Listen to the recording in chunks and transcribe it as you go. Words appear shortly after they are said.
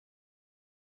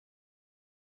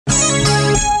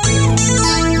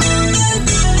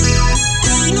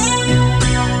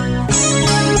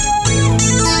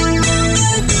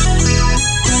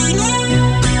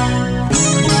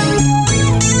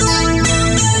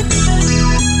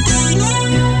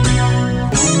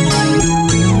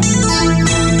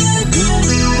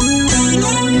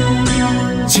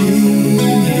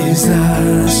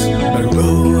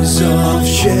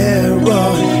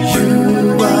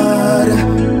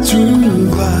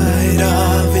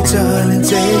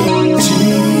say,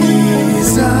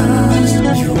 Jesus,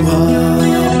 you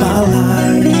are my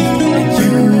life, and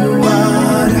you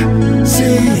are the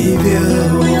Savior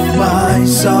of my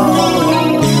soul.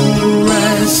 You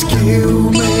rescue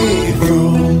me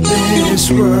from this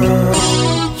world.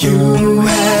 You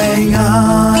hang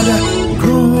on the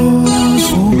cross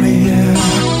for me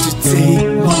to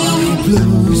take my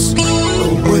blues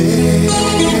away.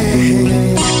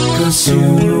 'Cause you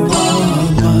are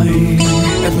my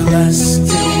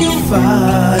everlasting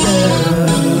Father.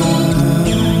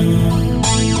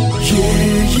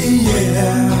 Yeah,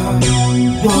 yeah,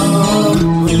 whoa,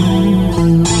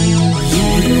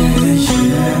 yeah,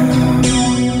 yeah.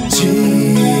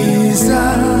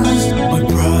 Jesus, my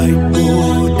bright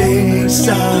morning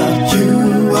star, you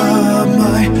are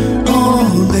my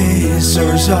only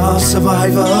source of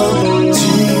survival.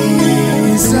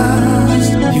 Jesus,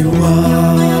 you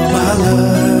are my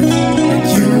love, and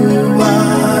you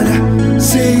are the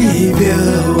Savior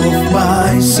of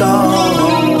my soul.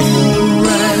 You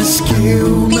rescue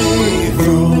me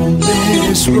from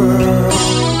this world.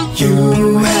 You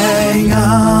hang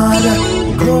on the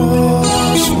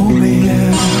cross for me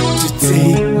to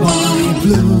take my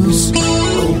blues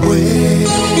away.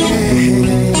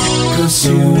 'Cause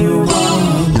you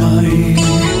are my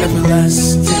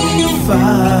everlasting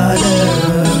Father.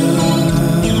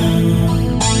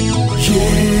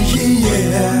 Yeah,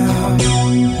 yeah,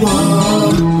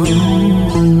 whoa,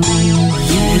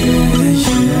 yeah,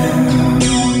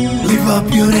 yeah. Lift up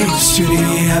your names to the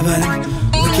heaven.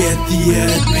 Look at the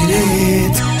earth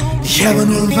beneath. The heaven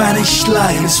will vanish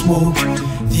like smoke.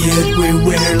 The earth will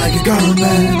wear like a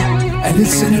garment, and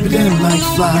it's an epidemic like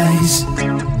flies.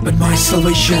 But my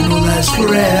salvation will last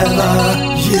forever.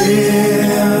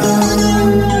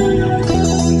 Yeah.